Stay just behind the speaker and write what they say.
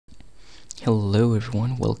Hello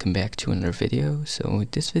everyone, welcome back to another video. So with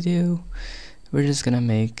this video we're just gonna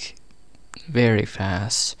make very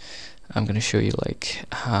fast. I'm gonna show you like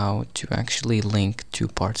how to actually link two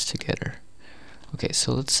parts together. Okay,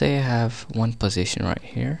 so let's say I have one position right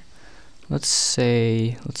here. Let's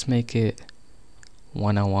make it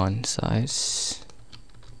 101 size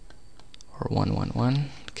or 111.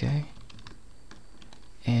 Okay,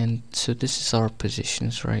 and so this is our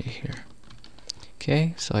positions right here.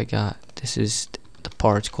 Okay, so I got, this is the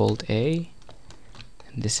part called A,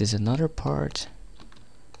 and this is another part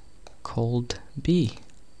called B,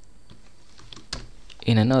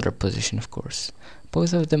 in another position, of course.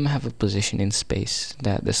 Both of them have a position in space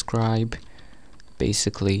that describe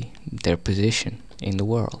basically their position in the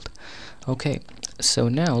world. Okay, so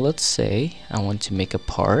now let's say I want to make a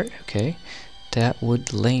part, okay, that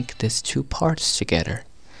would link these two parts together.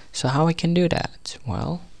 So how I can do that?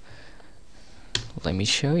 Well, let me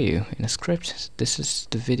show you in a script. This is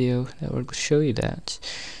the video that will show you that.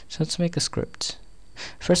 So let's make a script.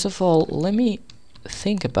 First of all, let me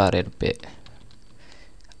think about it a bit.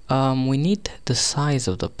 We need the size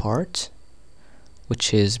of the part,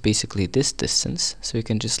 which is basically this distance. So we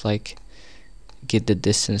can just like get the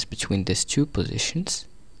distance between these two positions,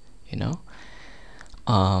 you know.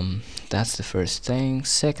 That's the first thing.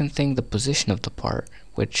 Second thing, the position of the part,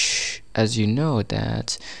 which, as you know,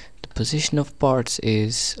 that the position of parts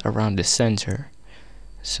is around the center.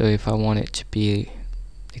 So if I want it to be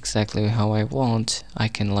exactly how I want, I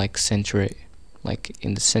can like center it like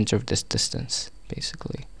in the center of this distance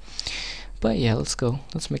basically. But yeah, let's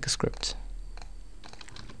make a script.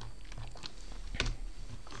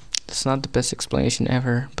 It's not the best explanation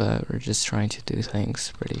ever, but we're just trying to do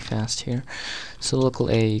things pretty fast here. So local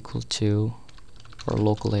A equal to, or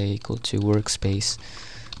local A equal to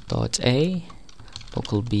workspace.A,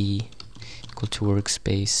 local B equal to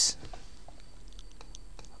workspace.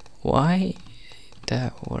 Why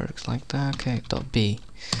that works like that? Okay, dot B.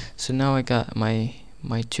 So now I got my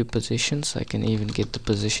two positions. I can even get the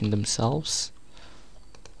position themselves.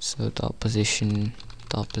 So .position.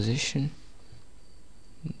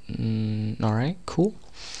 Alright, cool.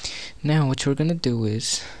 Now what we're gonna do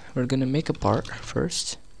is we're gonna make a part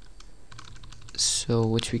first. So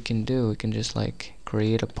what we can do, we can just like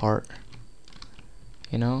create a part,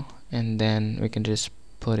 you know, and then we can just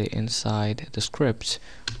put it inside the script,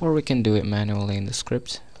 or we can do it manually in the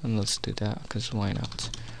script. And let's do that, because why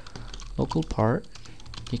not? Local part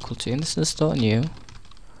equal to Instance.new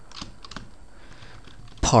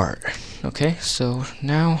part. Okay, so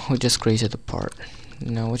now we just created the part.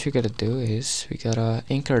 Now what we gotta do is we gotta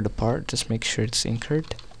anchor the part. Just make sure it's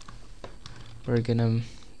anchored. We're gonna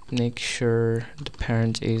make sure the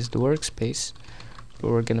parent is the workspace, but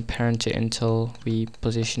we're gonna parent it until we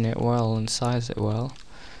position it well and size it well.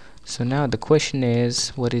 So now the question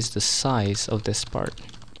is, what is the size of this part?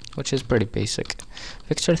 Which is pretty basic.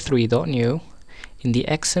 Vector3.new, in the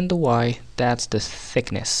X and the Y, that's the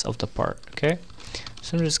thickness of the part. Okay,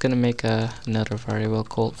 so I'm just gonna make another variable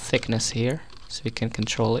called thickness here, so we can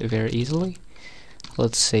control it very easily.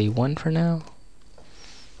 Let's say 1 for now,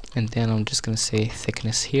 and then I'm just gonna say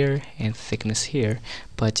thickness here and thickness here.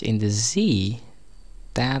 But in the Z,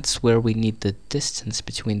 that's where we need the distance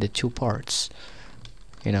between the two parts,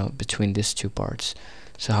 you know, between these two parts.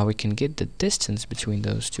 So how we can get the distance between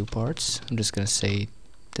those two parts, I'm just gonna say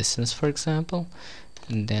distance, for example,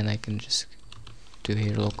 and then I can just do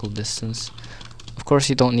here local distance. Of course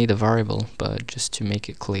you don't need a variable, but just to make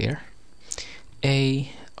it clear, A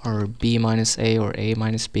or B minus A or A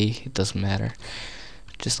minus B, it doesn't matter,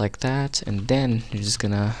 just like that. And then you're just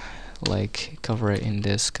gonna like cover it in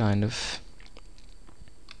this kind of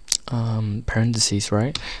parentheses,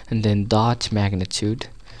 right? And then dot magnitude,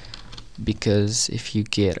 because if you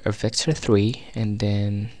get a vector 3 and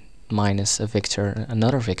then minus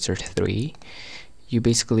another vector 3, you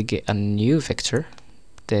basically get a new vector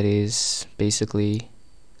that is basically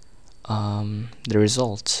the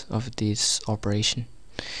result of this operation.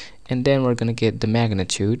 And then we're gonna get the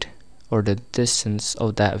magnitude, or the distance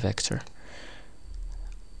of that vector,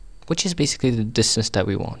 which is basically the distance that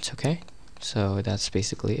we want. Okay, so that's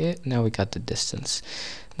basically it. Now we got the distance.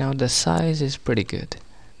 Now the size is pretty good.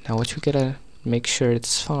 Now what we gotta make sure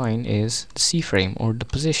it's fine is the CFrame, or the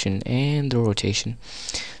position and the rotation.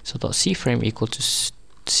 So .CFrame equal to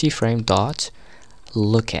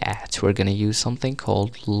CFrame.lookAt. We're gonna use something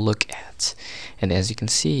called lookAt, and as you can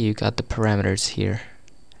see, you got the parameters here,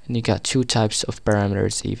 and you got two types of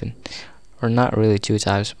parameters even, or not really two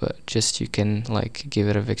types, but just you can like give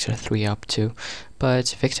it a vector 3 up to.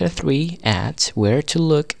 But vector 3 at where to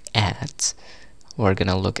look at, we're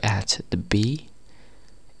gonna look at the B,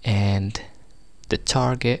 and and the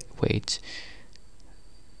target, wait,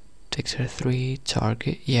 vector3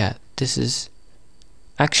 target, yeah, this is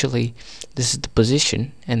actually, this is the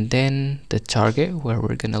position, and then the target where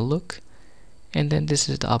we're gonna look, and then this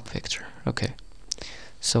is the up vector. Okay,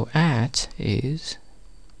 so at is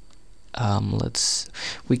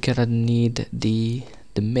we gotta need the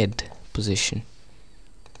mid position,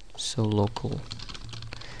 so local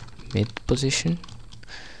mid position.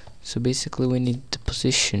 So basically we need the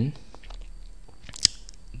position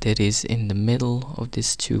that is in the middle of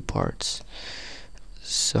these two parts.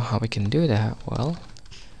 So how we can do that? Well,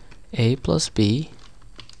 a plus b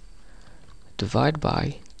divide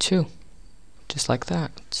by 2, just like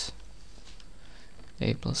that.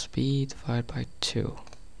 A plus b divided by 2.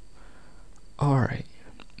 Alright,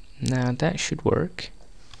 now that should work.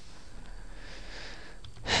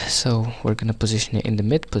 So we're gonna position it in the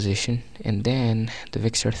mid position, and then the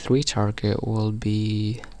vector3 target will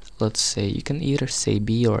be, let's say, you can either say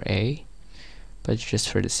B or A, but just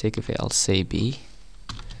for the sake of it I'll say B.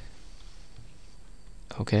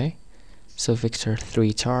 Okay, so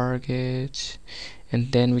vector3 target,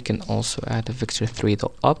 and then we can also add a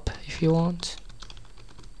vector3.up if you want,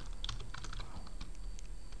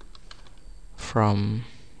 from,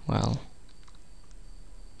 well,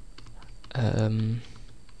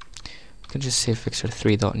 we can just say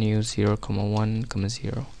vector3.new 0, 1,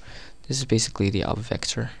 0. This is basically the up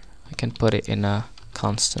vector. I can put it in a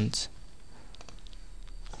constant.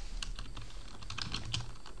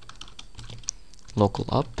 Local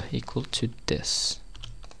up equal to this,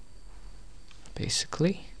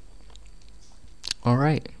 basically.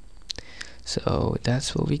 Alright, so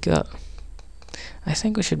that's what we got. I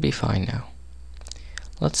think we should be fine now.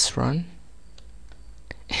 Let's run,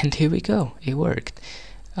 and here we go, it worked.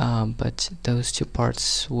 But those two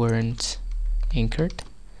parts weren't anchored.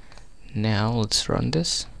 Now let's run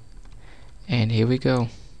this, and here we go,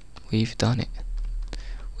 we've done it.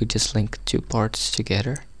 We just linked two parts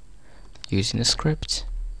together using a script.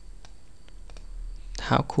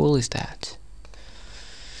 How cool is that?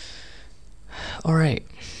 Alright,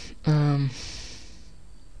 so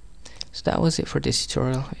that was it for this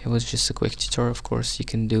tutorial. It was just a quick tutorial. Of course you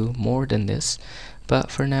can do more than this,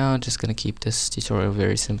 but for now I'm just gonna keep this tutorial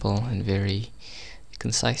very simple and very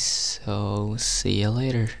concise. So see you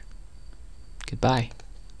later. Goodbye.